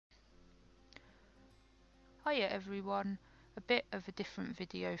Hiya everyone, a bit of a different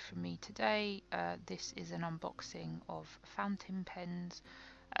video from me today. This is an unboxing of fountain pens.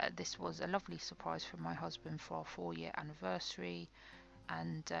 This was a lovely surprise from my husband for our 4-year anniversary,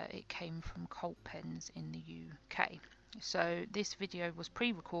 and it came from Colt Pens in the UK. So this video was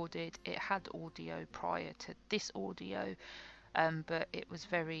pre-recorded. It had audio prior to this audio, but it was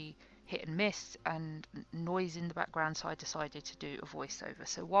very hit and miss and noise in the background, so I decided to do a voiceover.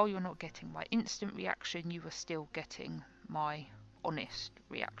 So while you're not getting my instant reaction, you are still getting my honest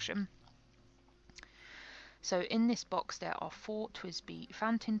reaction. So in this box there are 4 TWSBI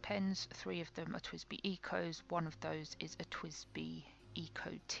fountain pens. 3 of them are TWSBI Ecos, one of those is a TWSBI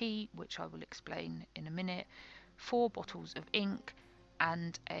Eco T, which I will explain in a minute, 4 bottles of ink,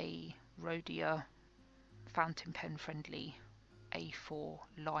 and a Rhodia fountain pen friendly A4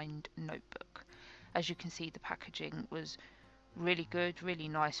 lined notebook. As you can see, the packaging was really good, really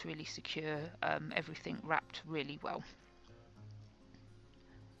nice, really secure, everything wrapped really well.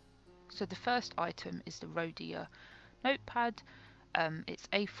 So the first item is the Rhodia notepad. It's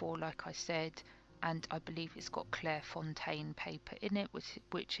A4 like I said, and I believe it's got Clairefontaine paper in it,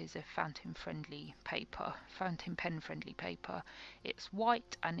 which is a fountain pen friendly paper. It's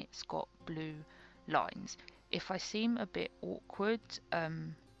white and it's got blue lines. If I seem a bit awkward,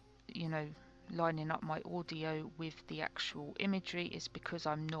 you know, lining up my audio with the actual imagery, is because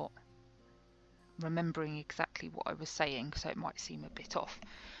I'm not remembering exactly what I was saying, so it might seem a bit off.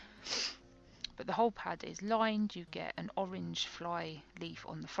 But the whole pad is lined. You get an orange fly leaf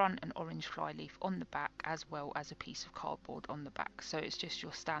on the front, an orange fly leaf on the back, as well as a piece of cardboard on the back. So it's just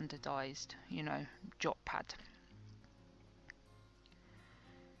your standardized, you know, jot pad.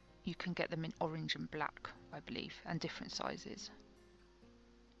 You can get them in orange and black, I believe, and different sizes.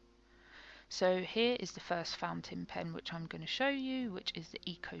 So here is the first fountain pen which I'm going to show you, which is the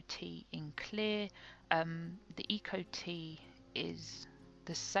Eco T in clear. The Eco T is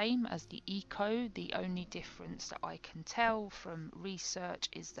the same as the Eco. The only difference that I can tell from research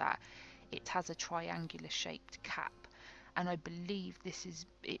is that it has a triangular shaped cap, and I believe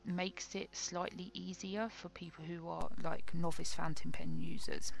it makes it slightly easier for people who are like novice fountain pen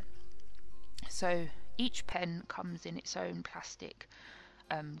users. So each pen comes in its own plastic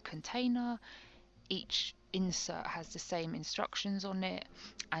container. Each insert has the same instructions on it,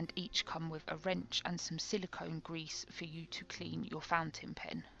 and each come with a wrench and some silicone grease for you to clean your fountain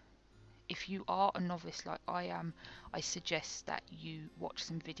pen. If you are a novice like I am, I suggest that you watch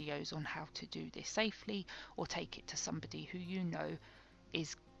some videos on how to do this safely, or take it to somebody who you know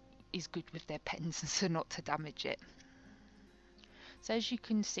is good with their pens so not to damage it. So as you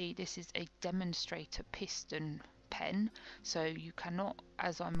can see, this is a demonstrator piston pen, so you cannot,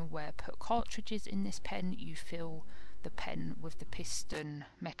 as I'm aware, put cartridges in this pen. You fill the pen with the piston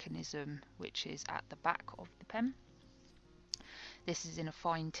mechanism, which is at the back of the pen. This is in a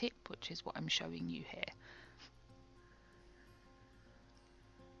fine tip, which is what I'm showing you here.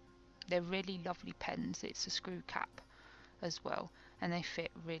 They're really lovely pens. It's a screw cap as well, and they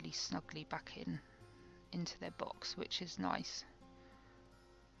fit really snugly back into their box, which is nice.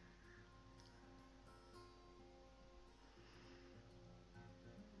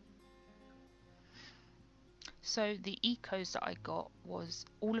 So the Ecos that I got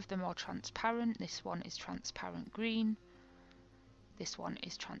all of them are transparent. This one is transparent green. This one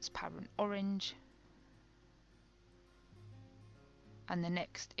is transparent orange. And the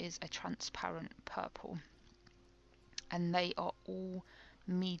next is a transparent purple. And they are all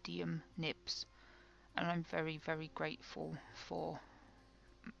medium nibs. And I'm very, very grateful for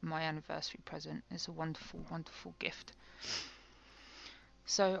my anniversary present. It's a wonderful, wonderful gift.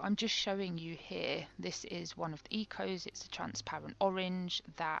 So I'm just showing you here, this is one of the Ecos. It's a transparent orange.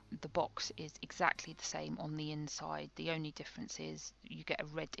 That the box is exactly the same on the inside. The only difference is you get a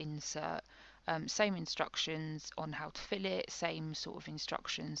red insert. Same instructions on how to fill it, same sort of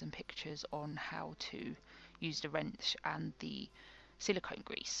instructions and pictures on how to use the wrench and the silicone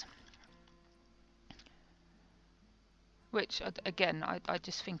grease. Which again, I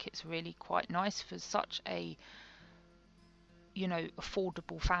just think it's really quite nice for such a, you know,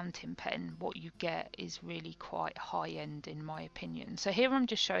 affordable fountain pen. What you get is really quite high end in my opinion. So here I'm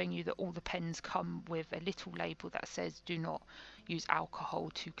just showing you that all the pens come with a little label that says do not use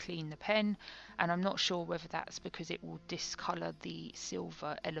alcohol to clean the pen, and I'm not sure whether that's because it will discolor the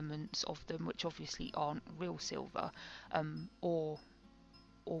silver elements of them, which obviously aren't real silver, or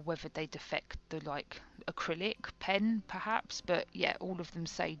whether they defect the like acrylic pen perhaps, but yeah, all of them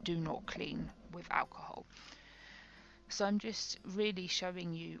say do not clean with alcohol. So I'm just really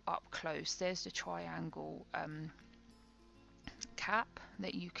showing you up close. There's the triangle cap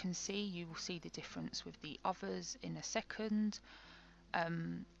that you can see. You will see the difference with the others in a second.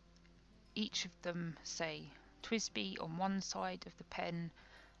 Each of them say TWSBI on one side of the pen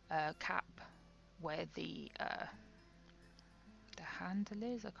cap, where the handle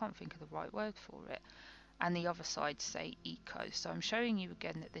is, I can't think of the right word for it, and the other side say Eco. So I'm showing you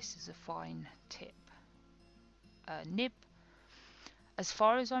again that this is a fine tip nib. As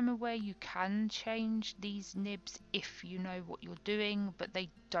far as I'm aware, you can change these nibs if you know what you're doing, but they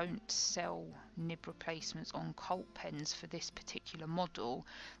don't sell nib replacements on Colt pens for this particular model.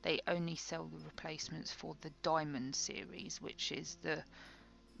 They only sell the replacements for the Diamond series, which is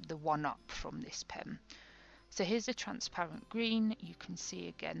the one up from this pen. So here's a transparent green. You can see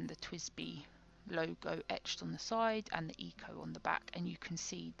again the TWSBI logo etched on the side and the Eco on the back, and you can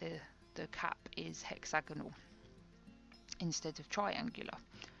see the cap is hexagonal instead of triangular.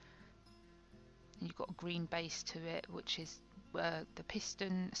 And you've got a green base to it, which is the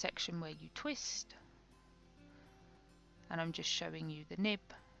piston section where you twist. And I'm just showing you the nib,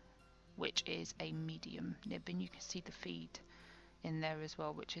 which is a medium nib, and you can see the feed in there as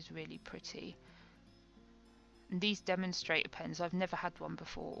well, which is really pretty. And these demonstrator pens, I've never had one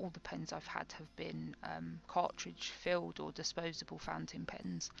before. All the pens I've had have been cartridge filled or disposable fountain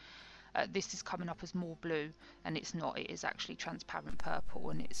pens. This is coming up as more blue, and it's not. It is actually transparent purple,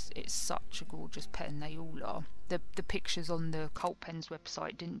 and it's such a gorgeous pen. They all are. The pictures on the Colt Pens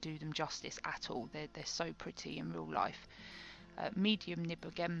website didn't do them justice at all. They're so pretty in real life. Medium nib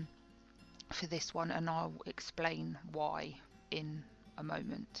again for this one, and I'll explain why in a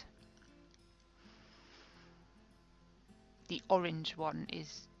moment. The orange one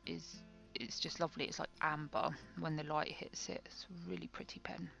is it's just lovely. It's like amber when the light hits it. It's a really pretty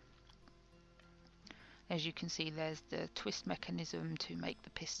pen. As you can see, there's the twist mechanism to make the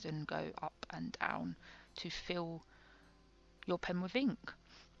piston go up and down to fill your pen with ink.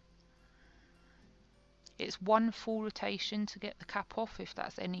 It's one full rotation to get the cap off, if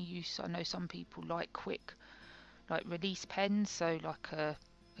that's any use. I know some people like quick, like release pens, so like a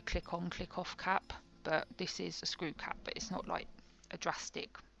click on, click off cap, but this is a screw cap, but it's not like a drastic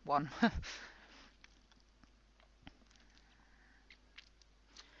one.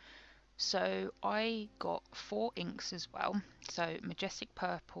 So I got 4 inks as well. So Majestic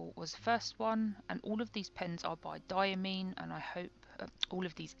Purple was the first one, and all of these pens are by Diamine, and I hope all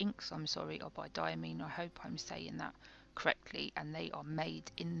of these inks, I'm sorry, are by Diamine. I hope I'm saying that correctly, and they are made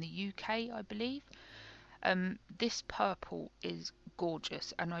in the UK, I believe. This purple is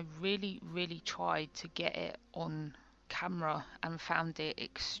gorgeous, and I really tried to get it on camera and found it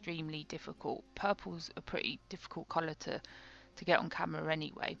extremely difficult. Purple's a pretty difficult colour to get on camera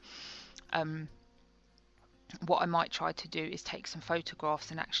anyway. What I might try to do is take some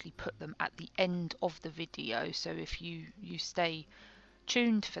photographs and actually put them at the end of the video, so if you stay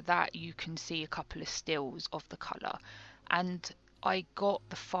tuned for that, you can see a couple of stills of the colour. And I got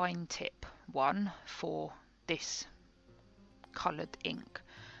the fine tip one for this coloured ink,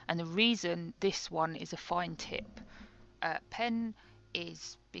 and the reason this one is a fine tip pen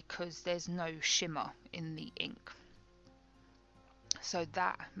is because there's no shimmer in the ink. So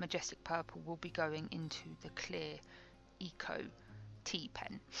that Majestic Purple will be going into the clear Eco T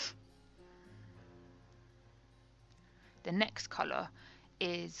pen. The next colour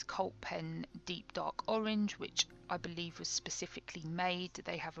is Colt Pen Deep Dark Orange, which I believe was specifically made.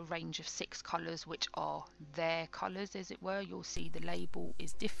 They have a range of 6 colours, which are their colours, as it were. You'll see the label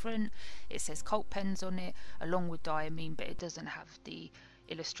is different. It says Colt Pens on it, along with Diamine, but it doesn't have the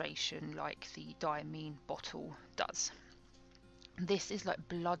illustration like the Diamine bottle does. This is like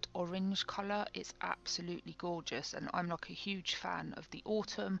blood orange colour. It's absolutely gorgeous, and I'm like a huge fan of the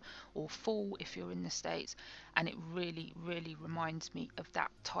autumn or fall if you're in the States, and it really reminds me of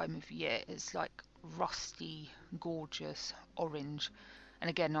that time of year. It's like rusty, gorgeous orange, and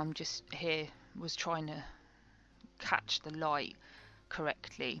again, I'm just here was trying to catch the light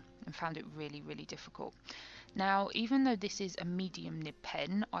correctly and found it really difficult. Now, even though this is a medium nib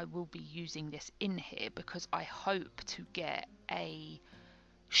pen, I will be using this in here because I hope to get a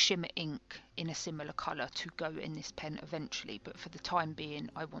shimmer ink in a similar colour to go in this pen eventually, but for the time being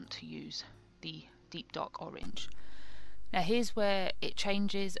I want to use the deep dark orange. Now here's where it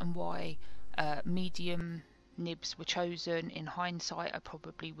changes and why medium nibs were chosen. In hindsight, I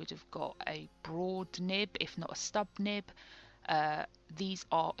probably would have got a broad nib, if not a stub nib. These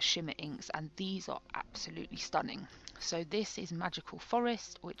are shimmer inks, and these are absolutely stunning. So this is Magical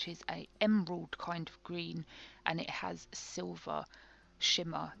Forest, which is a emerald kind of green, and it has silver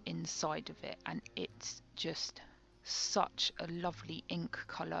shimmer inside of it, and it's just such a lovely ink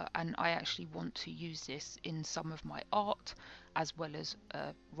colour, and I actually want to use this in some of my art, as well as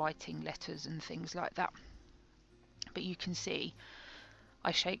writing letters and things like that. But you can see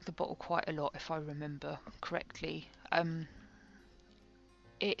I shake the bottle quite a lot, if I remember correctly.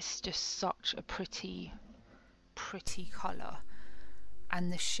 It's just such a pretty colour,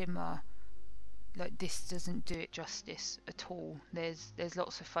 and the shimmer, like, this doesn't do it justice at all. There's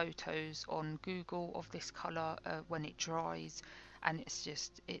lots of photos on Google of this colour when it dries, and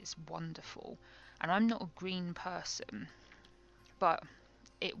it's wonderful. And I'm not a green person, but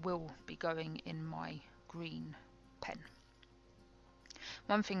it will be going in my green pen.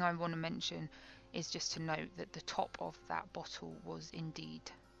 One thing I want to mention is just to note that the top of that bottle was indeed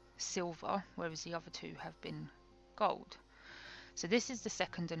silver, whereas the other two have been gold. So this is the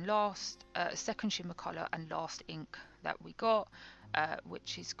second and last, second shimmer colour and last ink that we got,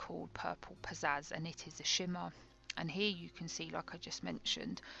 which is called Purple Pizzazz, and it is a shimmer. And here you can see, like I just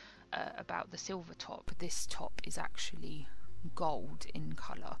mentioned, about the silver top, this top is actually gold in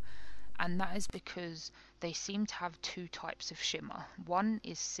colour. And that is because they seem to have two types of shimmer. One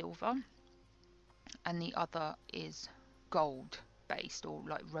is silver and the other is gold based, or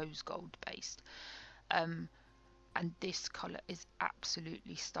like rose gold based. And this colour is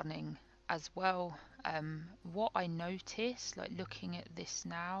absolutely stunning as well. What I notice, like looking at this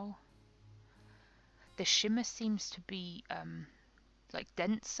now, the shimmer seems to be like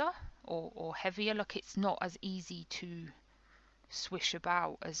denser or heavier, like it's not as easy to swish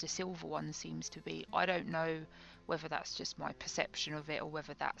about as the silver one seems to be. I don't know whether that's just my perception of it or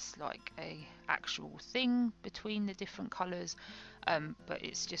whether that's like a actual thing between the different colours, but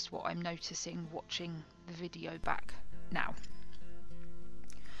it's just what I'm noticing watching the video back now.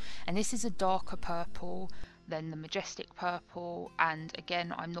 And this is a darker purple than the majestic purple, and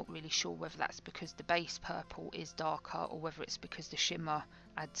again I'm not really sure whether that's because the base purple is darker or whether it's because the shimmer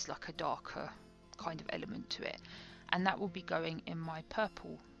adds like a darker kind of element to it. And that will be going in my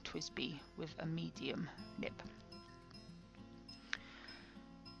purple TWSBI with a medium nib.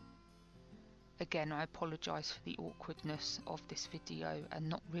 Again, I apologise for the awkwardness of this video and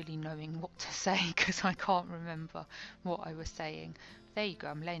not really knowing what to say because I can't remember what I was saying. There you go,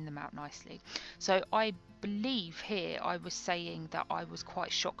 I'm laying them out nicely. So I believe here I was saying that I was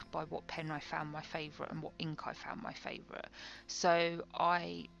quite shocked by what pen I found my favourite and what ink I found my favourite. So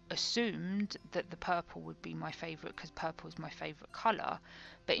I assumed that the purple would be my favourite because purple is my favourite colour.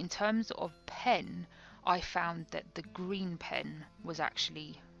 But in terms of pen, I found that the green pen was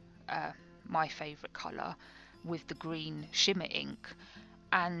actually my favourite colour with the green shimmer ink.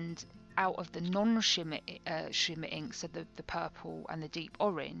 And out of the non-shimmer shimmer ink, so the purple and the deep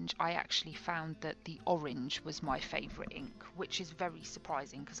orange, I actually found that the orange was my favourite ink, which is very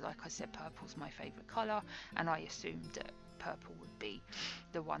surprising because, like I said, purple's my favourite colour, and I assumed that purple would be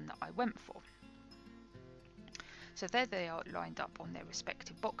the one that I went for. So there they are lined up on their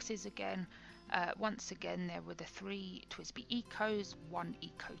respective boxes again. Once again, there were the 3 TWSBI Ecos, 1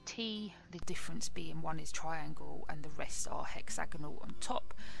 Eco T, the difference being one is triangle and the rest are hexagonal on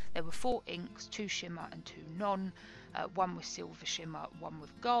top. There were 4 inks, 2 shimmer and 2 non, 1 with silver shimmer, 1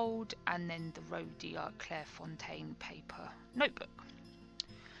 with gold, and then the Rhodia Clairefontaine paper notebook.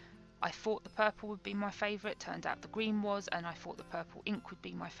 I thought the purple would be my favourite, turned out the green was, and I thought the purple ink would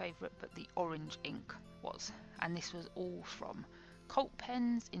be my favourite, but the orange ink was. And this was all from Colt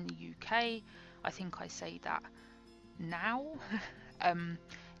Pens in the UK. I think I say that now.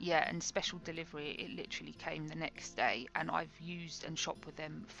 Yeah, and special delivery, it literally came the next day, and I've used and shopped with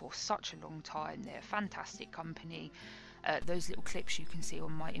them for such a long time. They're a fantastic company. Those little clips you can see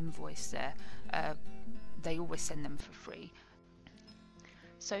on my invoice there, they always send them for free.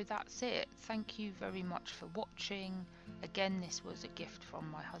 So that's it. Thank you very much for watching. Again, this was a gift from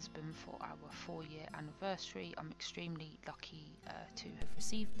my husband for our 4-year anniversary. I'm extremely lucky to have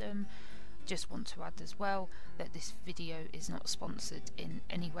received them. Just want to add as well that this video is not sponsored in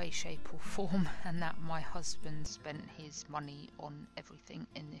any way, shape or form, and that my husband spent his money on everything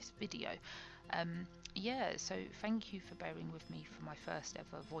in this video. Yeah, so thank you for bearing with me for my first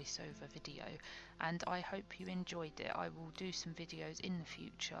ever voiceover video, and I hope you enjoyed it. I will do some videos in the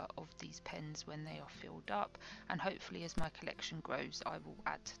future of these pens when they are filled up, and hopefully as my collection grows I will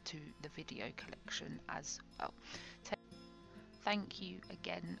add to the video collection as well. Thank you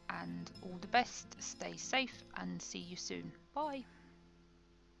again and all the best, stay safe and see you soon. Bye.